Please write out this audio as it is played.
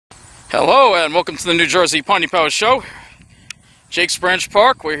Hello and welcome to the New Jersey Piney Power Show. Jake's Branch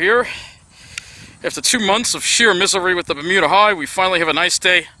Park, we're here. After 2 months of sheer misery with the Bermuda High, we finally have a nice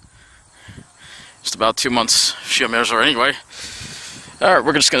day. Just about 2 months of sheer misery anyway. Alright,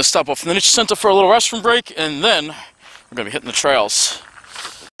 we're just going to stop off in the Nature Center for a little restroom break, and then we're going to be hitting the trails.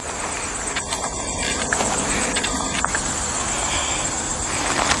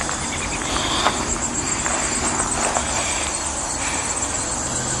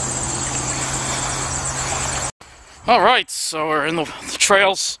 Alright, so we're in the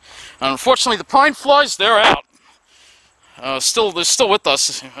trails, and unfortunately the pine flies, they're out. They're still with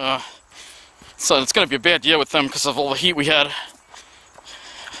us, so it's going to be a bad year with them because of all the heat we had.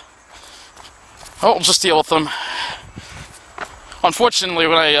 Oh, we'll just deal with them. Unfortunately,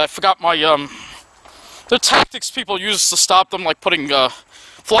 when I forgot my, the tactics people use to stop them, like putting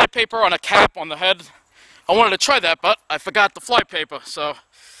flypaper on a cap on the head. I wanted to try that, but I forgot the flypaper, so...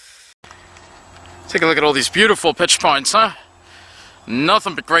 Take a look at all these beautiful pitch pines, huh?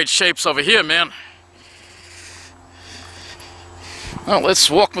 Nothing but great shapes over here, man. Well, let's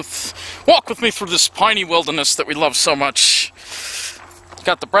walk with me through this piney wilderness that we love so much.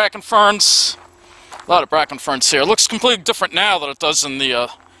 Got the bracken ferns. A lot of bracken ferns here. It looks completely different now than it does in the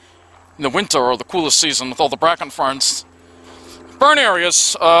winter or the coolest season with all the bracken ferns. Burn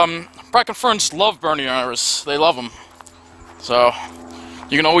areas. Bracken ferns love burning areas. They love them. So...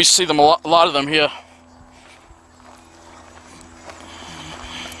 you can always see them, a lot of them here.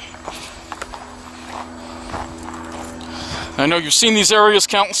 I know you've seen these areas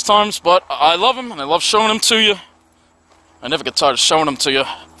countless times, but I love them, and I love showing them to you. I never get tired of showing them to you.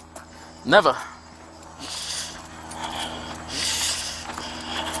 Never.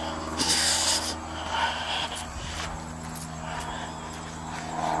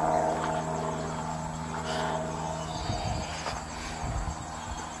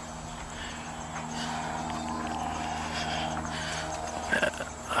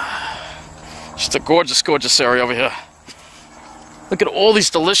 Just a gorgeous, gorgeous area over here. Look at all these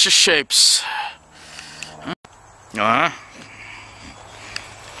delicious shapes. A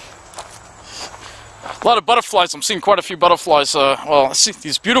lot of butterflies. I'm seeing quite a few butterflies. Well, I see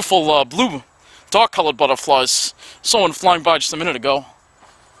these beautiful blue, dark-colored butterflies. Saw one flying by just a minute ago.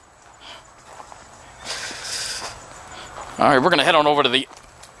 Alright, we're going to head on over to the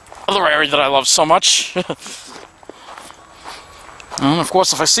other area that I love so much. And of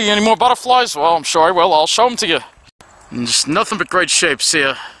course, if I see any more butterflies, well, I'm sure I will. I'll show them to you. And just nothing but great shapes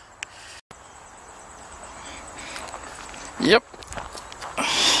here. Yep.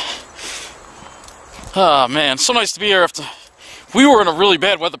 Ah, man, so nice to be here after... We were in a really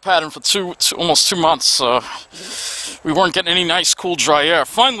bad weather pattern for almost 2 months. We weren't getting any nice, cool, dry air.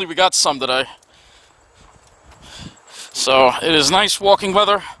 Finally, we got some today. So, it is nice walking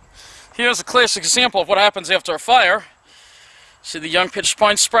weather. Here's a classic example of what happens after a fire. See the young pitch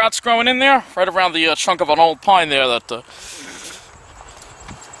pine sprouts growing in there? Right around the trunk of an old pine there that...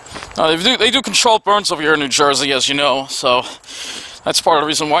 they do controlled burns over here in New Jersey, as you know, so that's part of the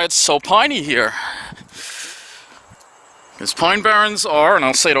reason why it's so piney here. Because pine barrens are, and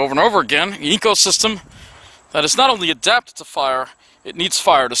I'll say it over and over again, an ecosystem that is not only adapted to fire, it needs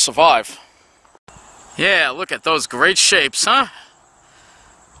fire to survive. Yeah, look at those great shapes, huh?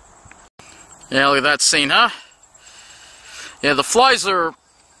 Yeah, look at that scene, huh? Yeah, the flies are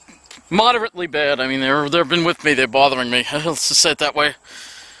moderately bad. I mean, they've been with me. They're bothering me. Let's just say it that way.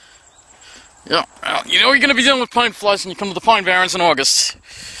 Yeah, well, you know you're going to be dealing with pine flies when you come to the pine barrens in August.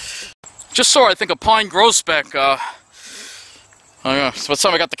 Just saw, I think, a pine grosbeck. Oh yeah, so by the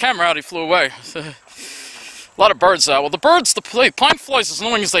time I got the camera out, he flew away. A lot of birds out. Well, the pine flies, as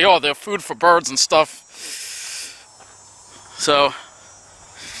annoying as they are, they're food for birds and stuff. So,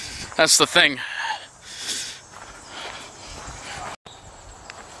 that's the thing.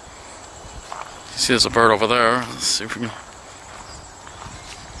 See, there's a bird over there. Let's see if we can...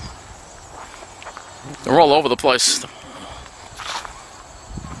 They're all over the place.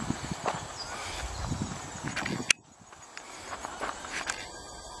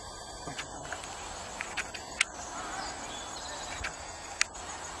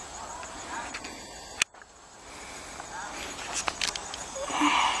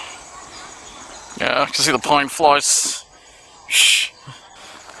 Yeah, I can see the pine flies. Shh.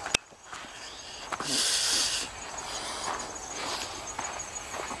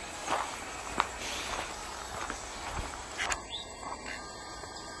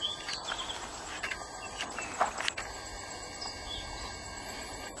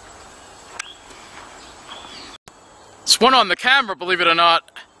 It's one on the camera, believe it or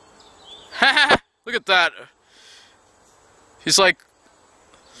not. Look at that. He's like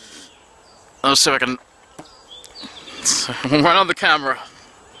Let's see if I can... right on the camera.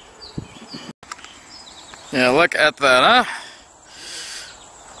 Yeah, look at that, huh?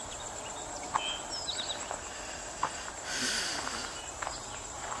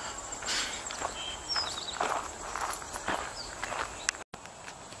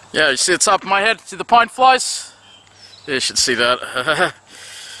 Yeah, you see the top of my head? See the pine flies? Yeah, you should see that.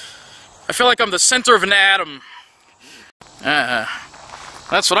 I feel like I'm the center of an atom.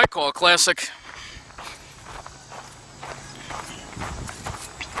 That's what I call a classic.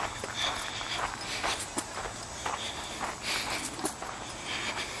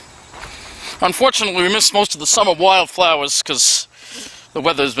 Unfortunately, we missed most of the summer wildflowers because the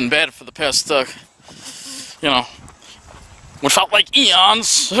weather has been bad for the past, you know, what felt like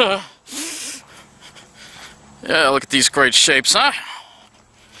eons. Yeah, look at these great shapes, huh?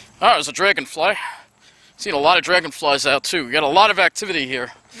 Oh, there's a dragonfly. Seen a lot of dragonflies out too. We got a lot of activity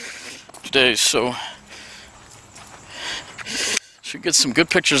here today, so should get some good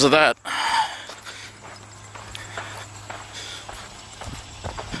pictures of that.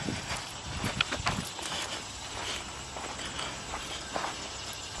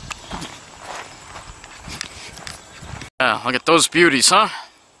 Yeah, look at those beauties, huh?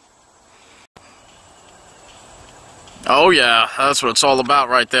 Oh yeah, that's what it's all about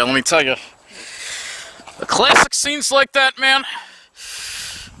right there, let me tell you. The classic scenes like that, man.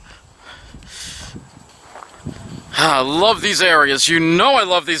 I love these areas. You know I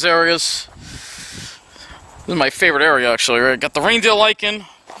love these areas. This is my favorite area, actually, right? Got the reindeer lichen.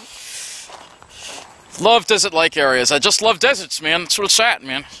 Love desert-like areas. I just love deserts, man. That's what it's at,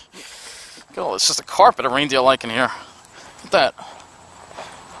 man. Oh, it's just a carpet of reindeer lichen here. Look at that.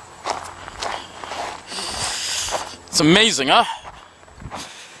 It's amazing, huh?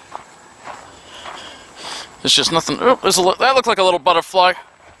 There's just nothing. Oh, that looked like a little butterfly.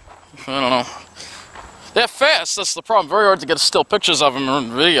 I don't know. They're fast. That's the problem. Very hard to get still pictures of them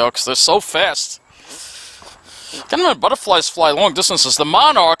in video because they're so fast. Can't remember, butterflies fly long distances. The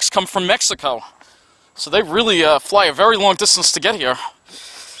monarchs come from Mexico, so they really fly a very long distance to get here.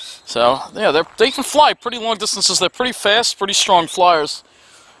 So yeah, they can fly pretty long distances. They're pretty fast, pretty strong flyers.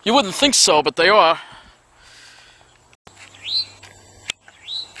 You wouldn't think so, but they are.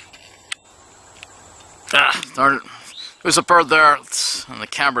 Ah, darn it. There's a bird there, and the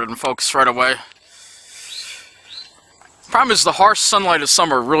camera didn't focus right away. Problem is the harsh sunlight of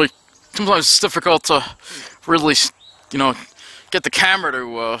summer really, sometimes it's difficult to really, you know, get the camera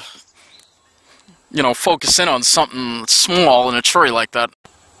to, you know, focus in on something small in a tree like that.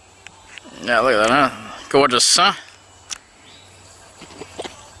 Yeah, look at that, huh? Gorgeous, huh?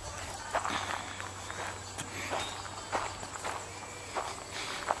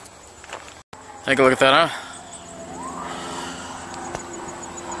 Take a look at that, huh?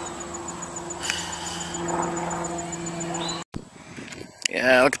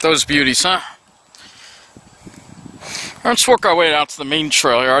 Yeah, look at those beauties, huh? Let's work our way out to the main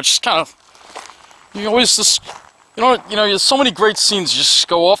trail here. I just kind of, you always just, you know, there's so many great scenes. You just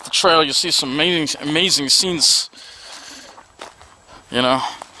go off the trail, you see some amazing scenes. You know.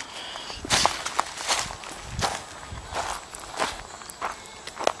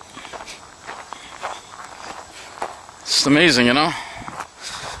 It's amazing, you know.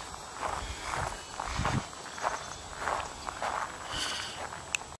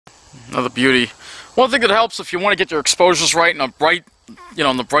 Another beauty. One thing that helps if you want to get your exposures right in a bright, you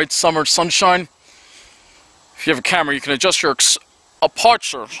know, in the bright summer sunshine. If you have a camera, you can adjust your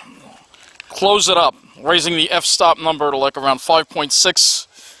aperture, close it up, raising the f-stop number to like around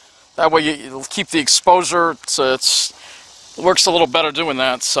 5.6. That way it'll keep the exposure. It works a little better doing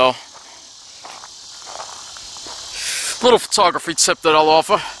that. So, little photography tip that I'll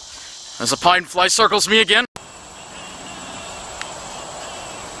offer. As a pine fly circles me again.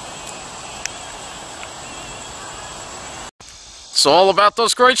 It's all about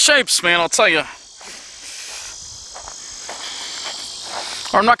those great shapes, man, I'll tell you.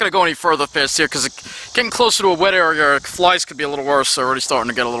 I'm not going to go any further past here because getting closer to a wet area, flies could be a little worse. They're already starting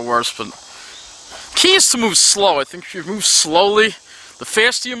to get a little worse, but key is to move slow. I think if you move slowly, the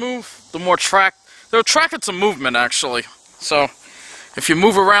faster you move, the more they're attracted to movement, actually. So if you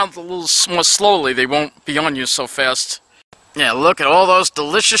move around a little more slowly, they won't be on you so fast. Yeah, look at all those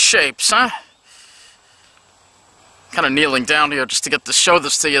delicious shapes, huh? Kind of kneeling down here just to show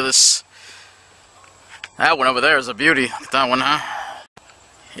this to you. That one over there is a beauty. Look at that one, huh?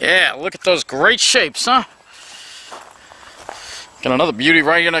 Yeah, look at those great shapes, huh? Got another beauty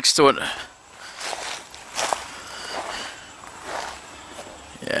right here next to it.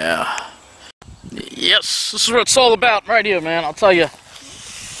 Yeah. Yes, this is what it's all about right here, man. I'll tell you.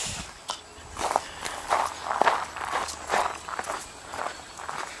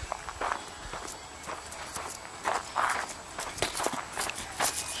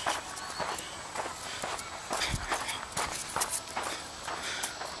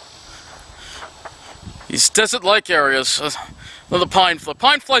 These desert-like areas. Another pine fly.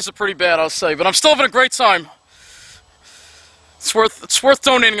 Pine flies are pretty bad, I'll say, but I'm still having a great time. It's worth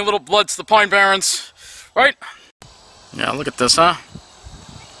donating a little blood to the pine barrens, right? Yeah, look at this, huh?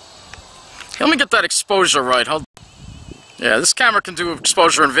 Let me get that exposure right. Yeah, this camera can do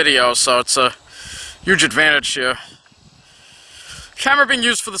exposure and video, so it's a huge advantage here. Camera being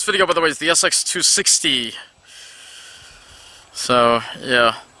used for this video, by the way, is the SX260. So,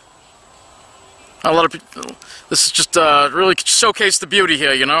 yeah. A lot of people... This is just really showcase the beauty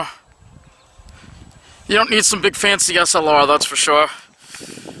here, you know? You don't need some big fancy SLR, that's for sure.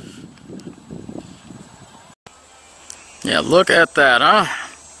 Yeah, look at that, huh?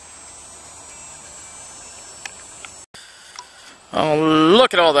 Oh,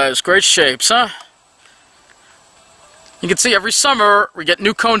 look at all those great shapes, huh? You can see every summer we get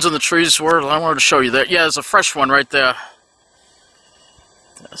new cones on the trees. Where I wanted to show you that. Yeah, there's a fresh one right there.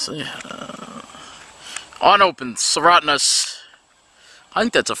 Yeah, see? Unopened, serotinous. I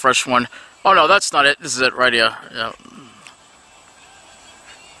think that's a fresh one. Oh no, that's not it. This is it right here. Yeah.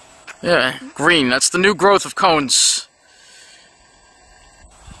 Yeah, green. That's the new growth of cones.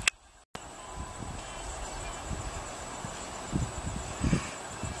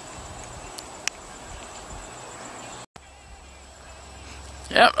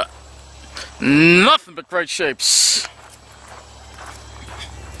 Yep. Nothing but great shapes.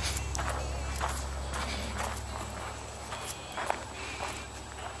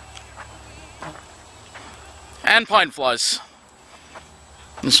 And pine flies.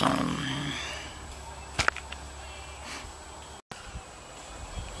 This one.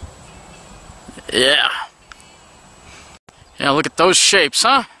 Yeah. Yeah, look at those shapes,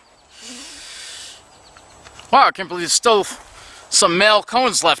 huh? Wow, I can't believe there's still some male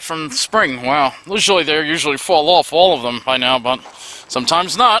cones left from spring. Wow. Usually they usually fall off, all of them by now, but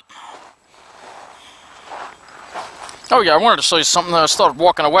sometimes not. Oh yeah, I wanted to show you something that I started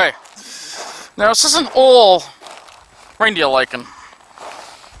walking away. Now, this isn't all reindeer lichen.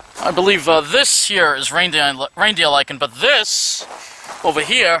 I believe this here is reindeer lichen, but this over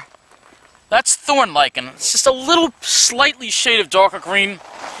here, that's thorn lichen. It's just a little slightly shade of darker green,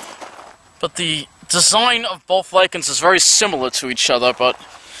 but the design of both lichens is very similar to each other, but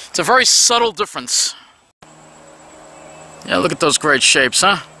it's a very subtle difference. Yeah, look at those great shapes,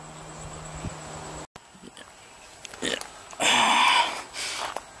 huh? Yeah.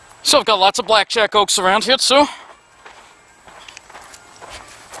 So I've got lots of blackjack oaks around here too.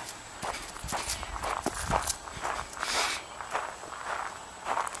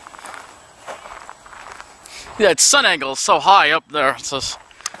 Yeah, its sun angle is so high up there. So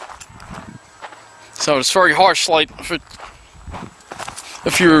it's very harsh light.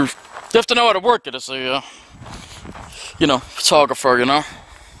 If you have to know how to work it as a, you know, photographer, you know.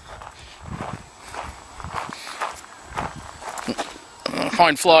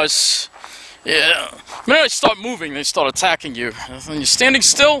 Pine flies. Yeah. The minute they start moving, they start attacking you. When you're standing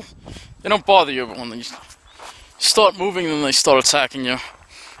still, they don't bother you, but when you start moving, then they start attacking you.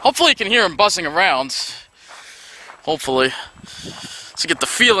 Hopefully you can hear them buzzing around. Hopefully. To get the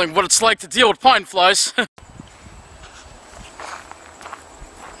feeling what it's like to deal with pine flies.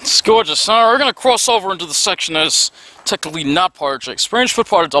 It's gorgeous, huh? We're gonna cross over into the section that is technically not part of Jake's branch, but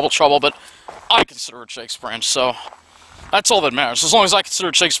part of Double Trouble, but I consider it Jake's branch, so that's all that matters. As long as I consider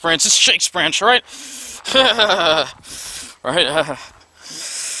it Jake's branch, it's Jake's branch, right? Right?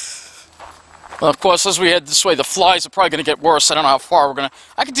 Well, of course, as we head this way, the flies are probably gonna get worse. I don't know how far we're gonna...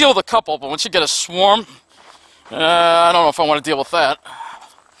 I can deal with a couple, but once you get a swarm, I don't know if I want to deal with that.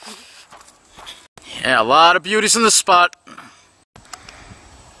 Yeah, a lot of beauties in this spot.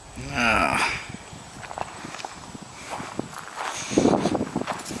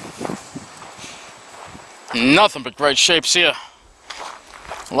 Nothing but great shapes here.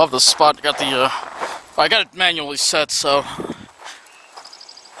 Love this spot. Got the I got it manually set, so look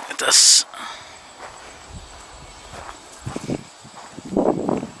at this.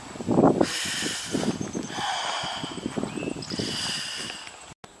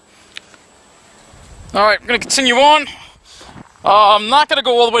 Alright, we're going to continue on. I'm not going to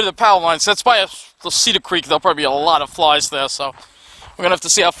go all the way to the power lines. That's by the Cedar Creek. There'll probably be a lot of flies there, so we're going to have to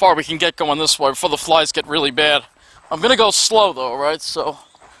see how far we can get going this way before the flies get really bad. I'm going to go slow, though, right? So I'm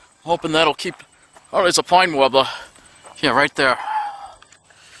hoping that'll keep... Oh, there's a pine warbler. Yeah, right there.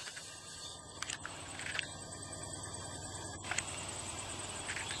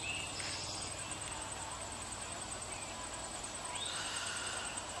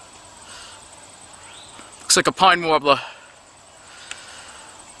 Looks like a pine warbler.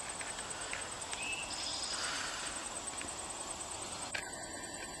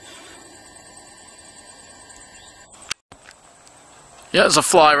 Yeah, there's a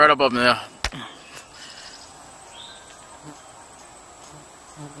fly right above me there.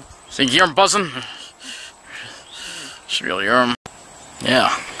 See, you hear him buzzing? Should be able to hear him.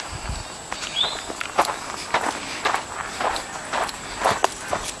 Yeah.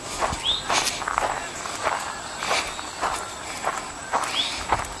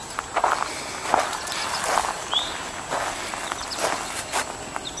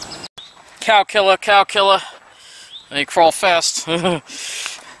 Cow killer, cow killer. They crawl fast.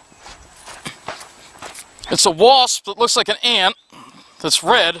 It's a wasp that looks like an ant that's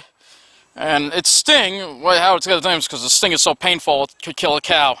red, and its sting, well, how it's got the name is because the sting is so painful it could kill a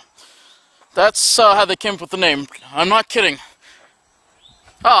cow. That's how they came up with the name. I'm not kidding.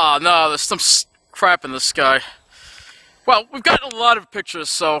 Ah, no, there's some crap in the sky. Well, we've gotten a lot of pictures,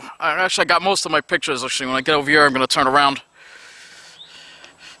 so I got most of my pictures. Actually, when I get over here, I'm going to turn around.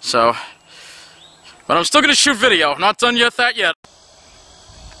 So, but I'm still going to shoot video. Not done yet, that yet.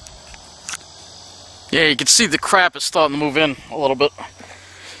 Yeah, you can see the crap is starting to move in a little bit.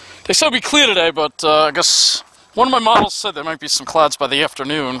 They said it'd be clear today, but I guess one of my models said there might be some clouds by the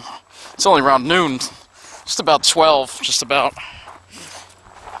afternoon. It's only around noon, just about 12, just about.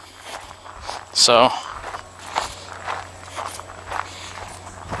 So,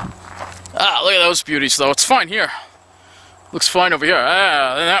 look at those beauties, though. It's fine here. Looks fine over here.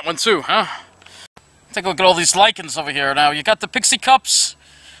 Ah, and that one too, huh? Take a look at all these lichens over here. Now, you got the pixie cups.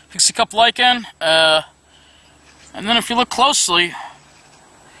 Pixie cup lichen, and then if you look closely, you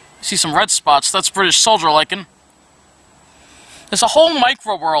see some red spots. That's British soldier lichen. There's a whole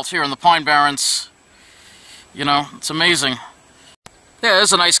micro world here in the Pine Barrens. You know, it's amazing. Yeah,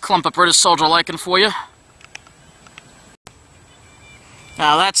 there's a nice clump of British soldier lichen for you.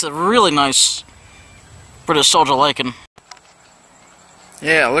 Now that's a really nice British soldier lichen.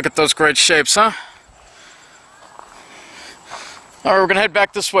 Yeah, look at those great shapes, huh? Alright, we're going to head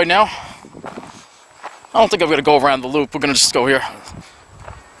back this way now. I don't think I'm going to go around the loop. We're going to just go here.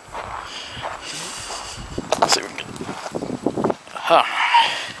 Let's see if we can get...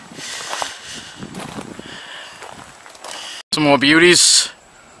 Some more beauties.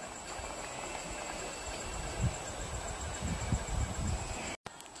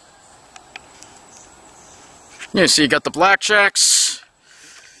 Yeah, so you got the blackjacks.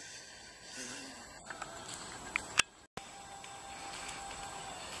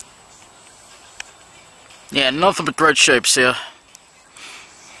 Yeah, nothing but great shapes here.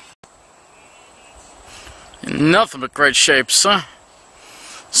 Nothing but great shapes, huh?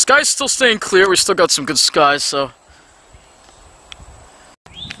 Sky's still staying clear. We still got some good skies, so...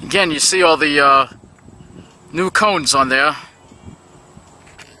 Again, you see all the new cones on there.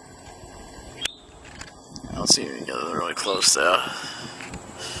 Let's see if we can get really close there.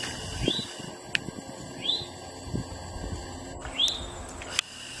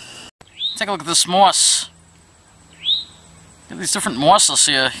 Take a look at this moss. Look at these different mosses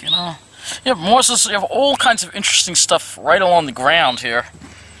here, you know. You have mosses, you have all kinds of interesting stuff right along the ground here.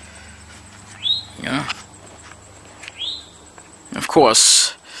 You know. Of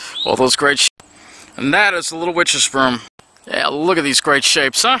course, all those great shapes. And that is the little witch's broom. Yeah, look at these great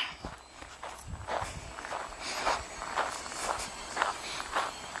shapes, huh?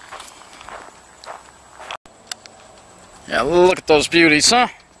 Yeah, look at those beauties, huh?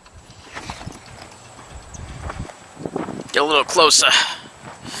 Get a little closer.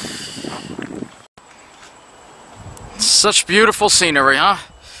 Such beautiful scenery, huh?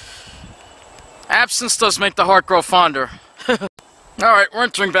 Absence does make the heart grow fonder. Alright, we're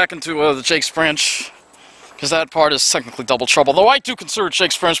entering back into the Jake's Branch, because that part is technically Double Trouble. Though I do consider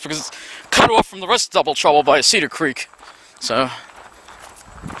Jake's Branch because it's cut off from the rest of Double Trouble by a Cedar Creek. So...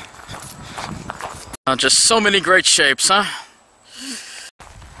 just so many great shapes, huh?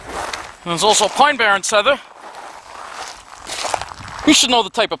 There's also Pine Barrens heather. You should know the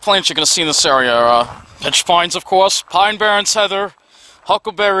type of plants you're going to see in this area. Pitch pines, of course, Pine Barrens heather,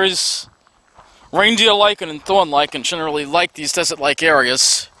 huckleberries, reindeer lichen, and thorn lichen generally like these desert-like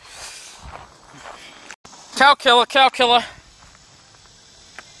areas. Cow killer, cow killer.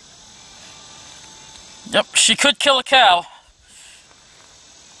 Yep, she could kill a cow.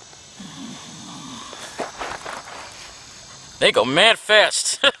 They go mad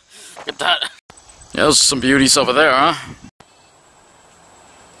fast. Look at that. Yeah, those are some beauties over there, huh?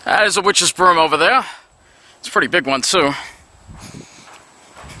 That is a witch's broom over there. It's a pretty big one, too.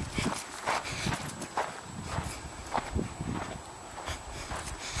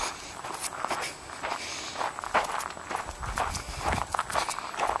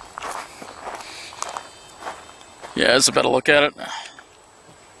 Yeah, there's a better look at it.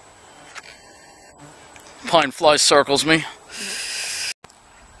 Pine fly circles me.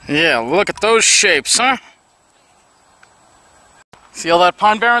 Yeah, look at those shapes, huh? See all that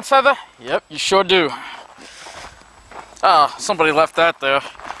pine barrens feather? Yep, you sure do. Ah, somebody left that there.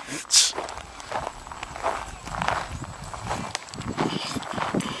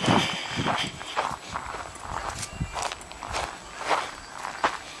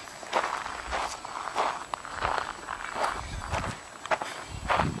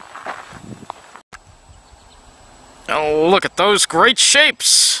 Oh, look at those great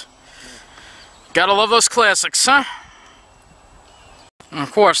shapes. Gotta love those classics, huh? And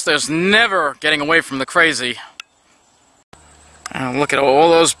of course, there's never getting away from the crazy. And look at all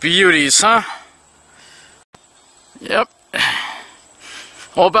those beauties, huh? Yep.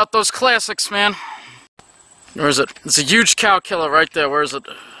 All about those classics, man. Where is it? It's a huge cow killer right there. Where is it?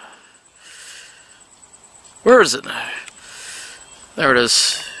 Where is it? There it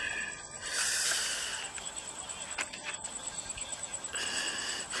is.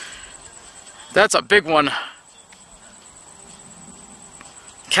 That's a big one.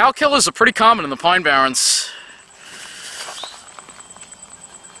 Cow killers are pretty common in the pine barrens.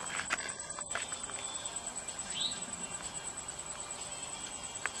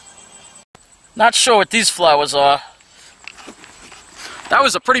 Not sure what these flowers are. That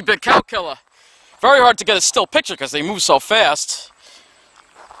was a pretty big cow killer. Very hard to get a still picture because they move so fast.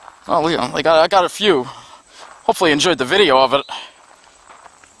 Oh, you know, I got a few. Hopefully you enjoyed the video of it.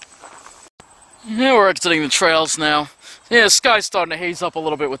 Yeah, we're exiting the trails now. Yeah, the sky's starting to haze up a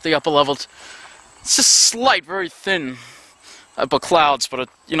little bit with the upper levels. It's just slight, very thin upper clouds, but it,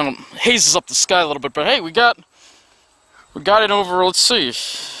 you know, hazes up the sky a little bit. But hey, we got it over. Let's see.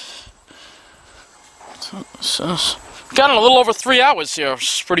 So, got it a little over 3 hours here,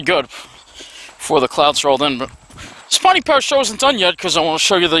 which is pretty good before the clouds rolled in. But this Piney Pear show isn't done yet because I want to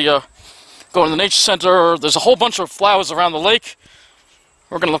show you the going to the nature center. There's a whole bunch of flowers around the lake.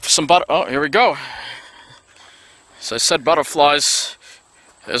 We're gonna look for some oh, here we go. As I said, butterflies.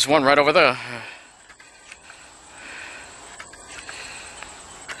 There's one right over there.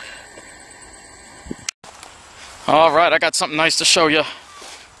 Alright, I got something nice to show you.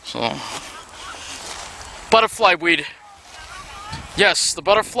 So, butterfly weed. Yes, the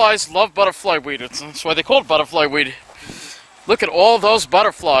butterflies love butterfly weed. That's why they call it butterfly weed. Look at all those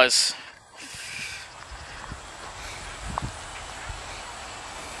butterflies.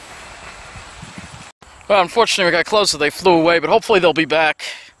 Well, unfortunately we got closer, they flew away, but hopefully they'll be back.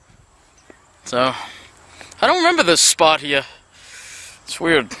 So, I don't remember this spot here. It's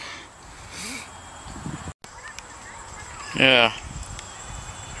weird. Yeah.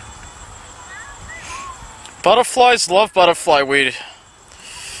 Butterflies love butterfly weed.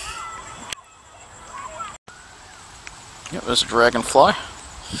 Yep, there's a dragonfly.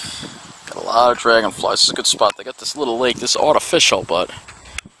 Got a lot of dragonflies. This is a good spot. They got this little lake. This is artificial, but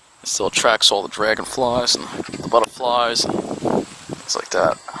it still attracts all the dragonflies and the butterflies and things like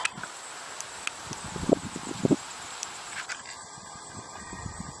that.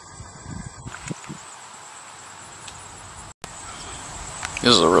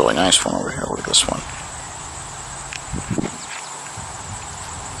 This is a really nice one over here. Look at this one.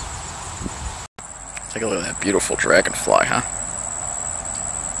 Take a look at that beautiful dragonfly, huh?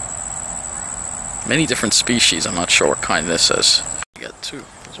 Many different species. I'm not sure what kind this is. We got two.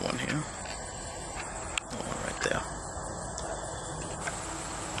 There's one here. One right there.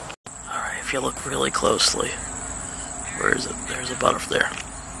 Alright, if you look really closely, where is it? There's a butterfly there.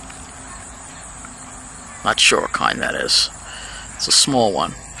 Not sure what kind that is. It's a small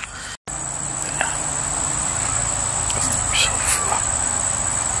one. Yeah.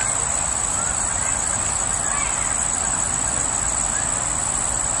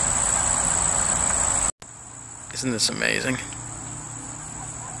 Isn't this amazing?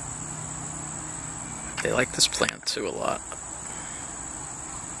 They like this plant too a lot.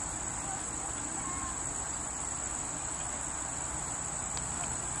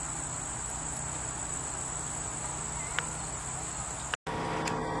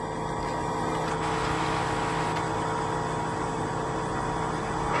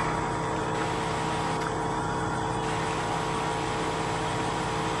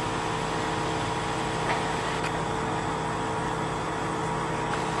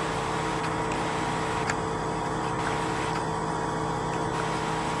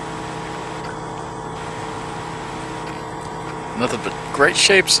 Nothing but great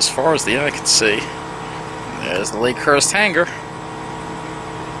shapes as far as the eye can see. There's the Lakehurst hangar.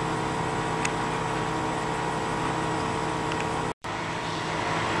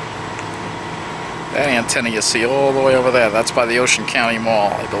 That antenna you see all the way over there, that's by the Ocean County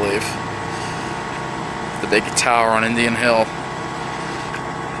Mall, I believe. The big tower on Indian Hill.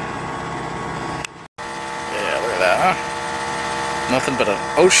 Nothing but an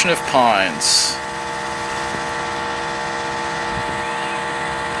ocean of pines.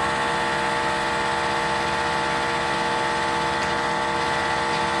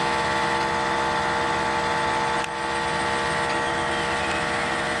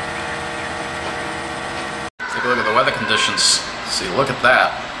 Take a look at the weather conditions. See, look at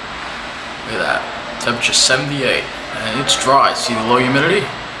that. Look at that. Temperature 78. And it's dry. See the low humidity?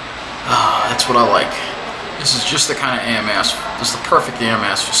 Ah, that's what I like. This is just the kind of air mass. This is the perfect air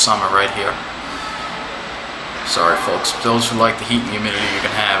mass for summer right here. Sorry folks, those who like the heat and humidity, you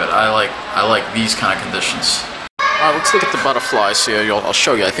can have it. I like these kind of conditions. Alright, let's look at the butterflies here. I'll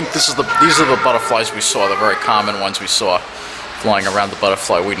show you. I think these are the butterflies we saw, the very common ones we saw flying around the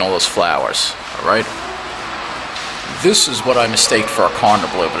butterfly weed and all those flowers. Alright? This is what I mistaked for a corner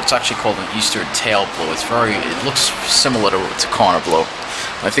blue, but it's actually called an eastern tail blue. It looks similar to corner blue.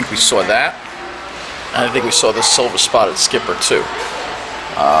 I think we saw that. And I think we saw this silver spotted skipper too.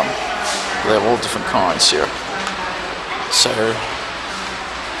 They have all different kinds here. So,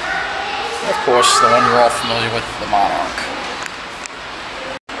 of course, the one you're all familiar with, the monarch.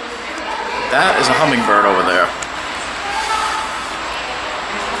 That is a hummingbird over there.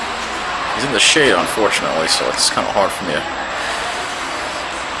 He's in the shade, unfortunately, so it's kind of hard for me to...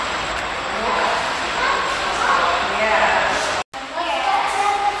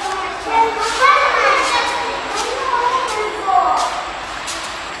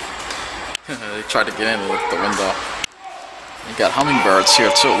 They tried to get in and look at the window. You got hummingbirds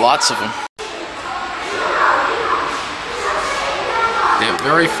here too, lots of them. They're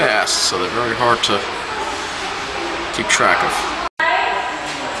very fast, so they're very hard to keep track of.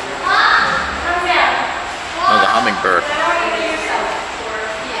 The hummingbird.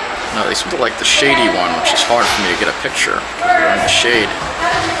 No, they seem to like the shady one, which is hard for me to get a picture because they're in the shade.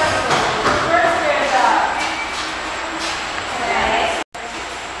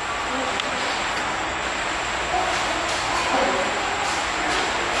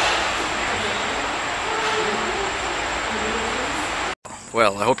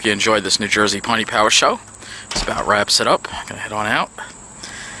 Well, I hope you enjoyed this New Jersey Piney Power Show. This about wraps it up. I'm gonna head on out.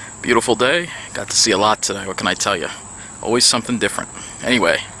 Beautiful day. Got to see a lot today. What can I tell you? Always something different.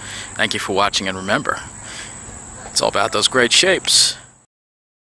 Anyway, thank you for watching, and remember, it's all about those great shapes.